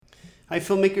Hi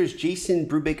filmmakers, Jason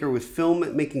Brubaker with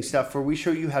Film Making Stuff, where we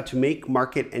show you how to make,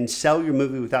 market, and sell your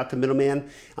movie without the middleman.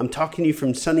 I'm talking to you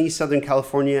from sunny Southern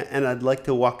California, and I'd like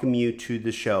to welcome you to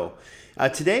the show.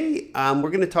 Today, we're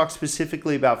going to talk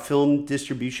specifically about film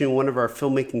distribution. One of our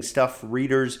Filmmaking Stuff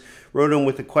readers wrote in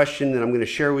with a question that I'm going to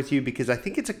share with you because I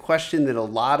think it's a question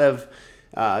that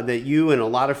that you and a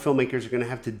lot of filmmakers are going to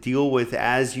have to deal with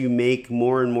as you make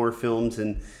more and more films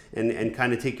and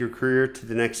kind of take your career to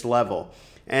the next level.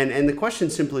 And the question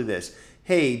is simply this.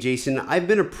 Hey, Jason, I've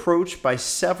been approached by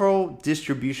several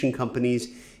distribution companies.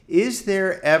 Is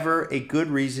there ever a good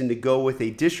reason to go with a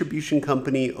distribution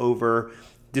company over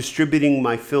distributing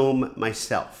my film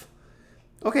myself?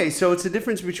 Okay, so it's the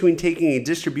difference between taking a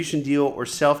distribution deal or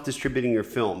self-distributing your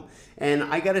film. And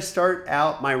I got to start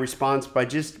out my response by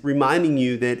just reminding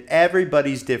you that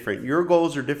everybody's different. Your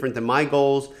goals are different than my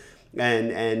goals.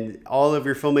 And all of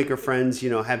your filmmaker friends,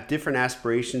 have different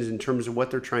aspirations in terms of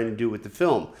what they're trying to do with the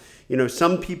film.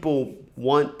 Some people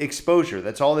want exposure.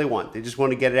 That's all they want. They just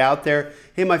want to get it out there.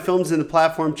 Hey, my film's in the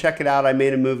platform. Check it out. I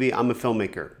made a movie. I'm a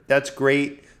filmmaker. That's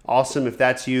great. Awesome. If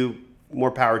that's you,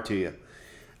 more power to you.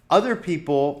 Other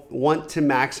people want to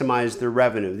maximize their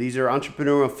revenue. These are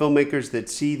entrepreneurial filmmakers that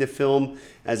see the film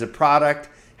as a product.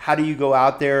 How do you go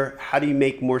out there? How do you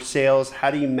make more sales?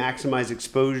 How do you maximize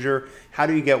exposure? How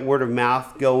do you get word of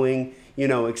mouth going?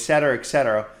 Et cetera, et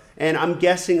cetera. And I'm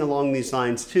guessing along these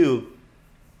lines too,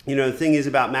 the thing is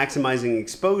about maximizing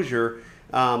exposure.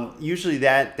 Usually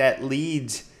that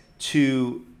leads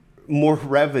to more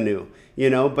revenue,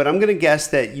 but I'm going to guess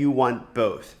that you want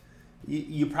both.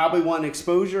 You probably want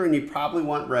exposure and you probably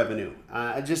want revenue,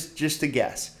 just a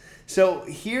guess. So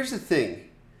here's the thing.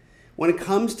 When it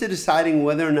comes to deciding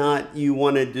whether or not you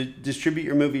want to distribute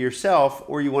your movie yourself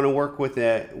or you want to work with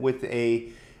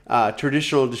a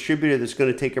traditional distributor that's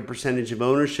going to take a percentage of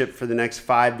ownership for the next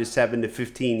 5 to 7 to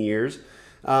 15 years,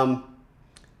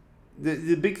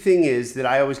 the big thing is that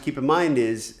I always keep in mind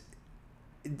is,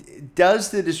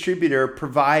 does the distributor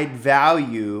provide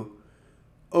value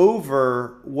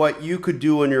over what you could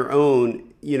do on your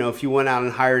own, if you went out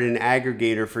and hired an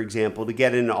aggregator, for example, to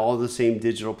get into all the same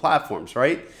digital platforms,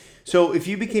 right? So if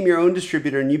you became your own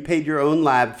distributor and you paid your own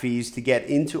lab fees to get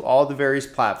into all the various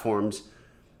platforms,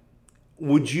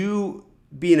 would you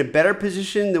be in a better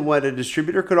position than what a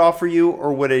distributor could offer you,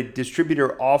 or would a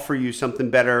distributor offer you something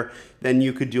better than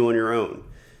you could do on your own?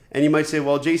 And you might say,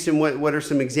 well, Jason, what are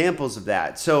some examples of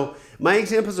that? So my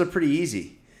examples are pretty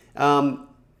easy.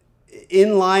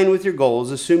 In line with your goals,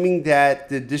 assuming that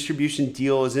the distribution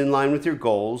deal is in line with your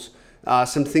goals,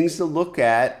 some things to look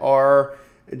at are,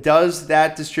 does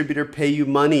that distributor pay you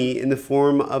money in the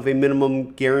form of a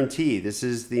minimum guarantee? This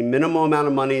is the minimum amount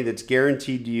of money that's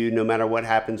guaranteed to you no matter what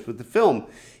happens with the film.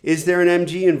 Is there an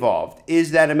MG involved?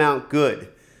 Is that amount good?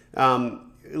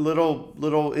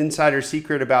 Little insider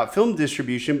secret about film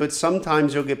distribution, but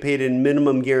sometimes you'll get paid a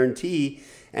minimum guarantee,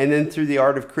 and then through the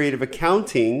art of creative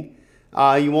accounting,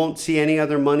 you won't see any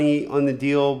other money on the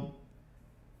deal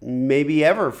maybe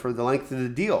ever for the length of the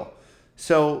deal.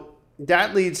 So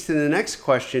that leads to the next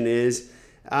question is,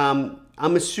 I'm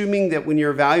assuming that when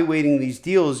you're evaluating these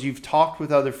deals, you've talked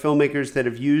with other filmmakers that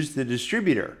have used the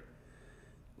distributor.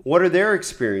 What are their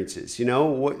experiences?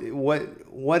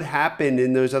 What happened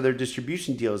in those other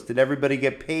distribution deals? Did everybody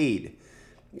get paid?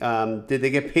 Did they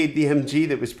get paid the MG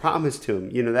that was promised to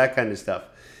them? That kind of stuff.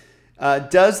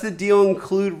 Does the deal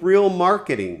include real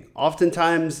marketing?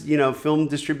 Oftentimes, film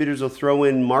distributors will throw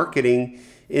in marketing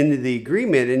into the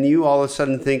agreement, and you all of a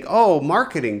sudden think, oh,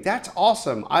 marketing, that's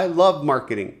awesome. I love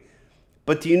marketing.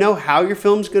 But do you know how your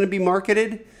film's going to be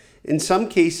marketed? In some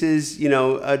cases,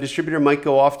 a distributor might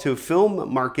go off to a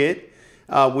film market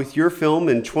with your film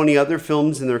and 20 other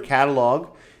films in their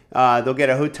catalog. They'll get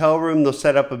a hotel room, they'll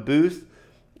set up a booth,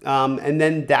 and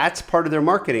then that's part of their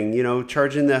marketing,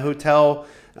 charging the hotel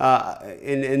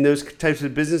and those types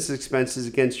of business expenses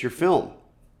against your film.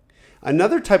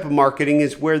 Another type of marketing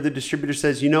is where the distributor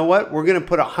says, you know what, we're going to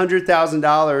put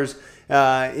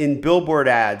 $100,000 in billboard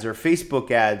ads or Facebook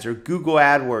ads or Google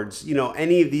AdWords,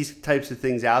 any of these types of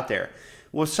things out there.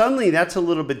 Well, suddenly that's a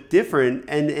little bit different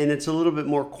and it's a little bit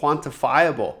more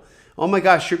quantifiable. Oh my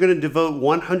gosh, you're going to devote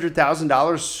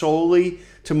 $100,000 solely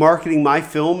to marketing my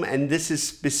film, and this is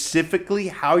specifically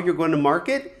how you're going to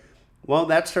market? Well,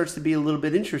 that starts to be a little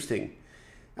bit interesting.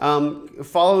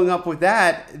 Following up with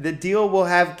that, the deal will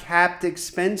have capped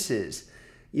expenses.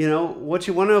 What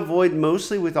you want to avoid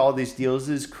mostly with all these deals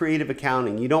is creative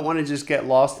accounting. You don't want to just get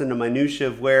lost in the minutia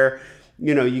of where,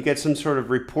 you get some sort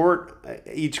of report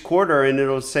each quarter and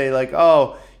it'll say like,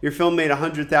 oh, your film made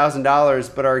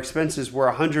 $100,000, but our expenses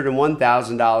were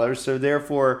 $101,000. So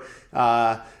therefore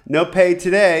No pay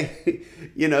today,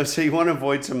 so you want to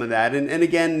avoid some of that. And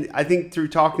again, I think through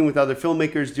talking with other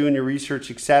filmmakers, doing your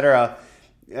research, etc.,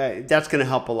 that's going to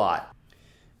help a lot.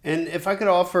 And if I could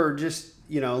offer just,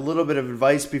 a little bit of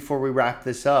advice before we wrap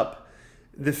this up,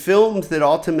 the films that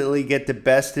ultimately get the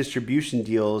best distribution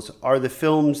deals are the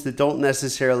films that don't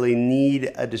necessarily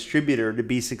need a distributor to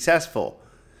be successful.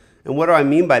 And what do I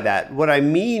mean by that? What I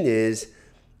mean is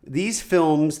these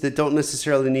films that don't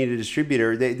necessarily need a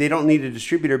distributor, they don't need a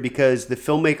distributor because the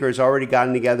filmmaker has already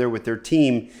gotten together with their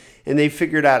team and they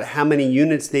figured out how many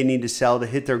units they need to sell to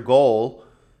hit their goal,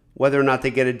 whether or not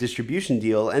they get a distribution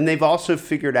deal. And they've also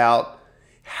figured out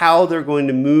how they're going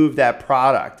to move that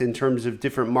product in terms of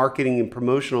different marketing and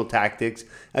promotional tactics,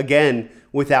 again,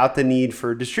 without the need for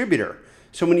a distributor.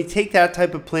 So when you take that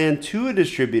type of plan to a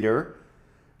distributor,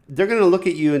 they're going to look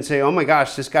at you and say, oh my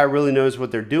gosh, this guy really knows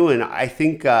what they're doing. I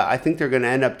think they're going to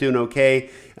end up doing okay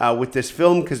with this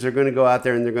film because they're going to go out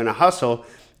there and they're going to hustle.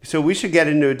 So we should get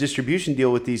into a distribution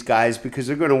deal with these guys because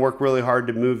they're going to work really hard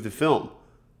to move the film.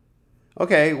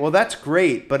 Okay, well, that's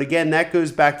great. But again, that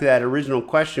goes back to that original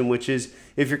question, which is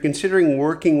if you're considering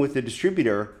working with a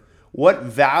distributor, what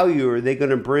value are they going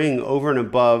to bring over and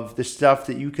above the stuff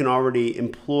that you can already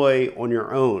employ on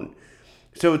your own?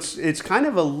 So it's kind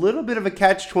of a little bit of a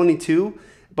catch-22,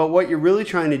 but what you're really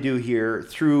trying to do here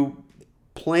through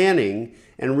planning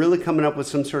and really coming up with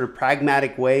some sort of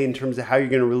pragmatic way in terms of how you're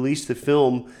going to release the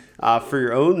film for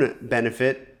your own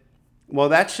benefit, well,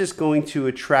 that's just going to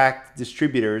attract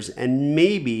distributors, and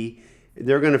maybe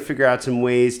they're going to figure out some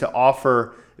ways to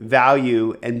offer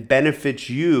value and benefit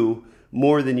you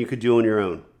more than you could do on your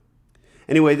own.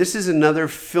 Anyway, this is another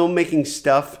Filmmaking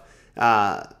Stuff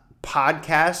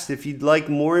podcast. If you'd like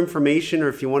more information or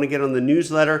if you want to get on the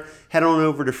newsletter, head on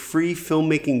over to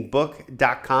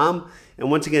freefilmmakingbook.com. And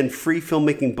once again,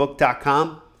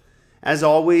 freefilmmakingbook.com. As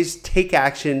always, take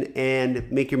action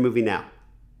and make your movie now.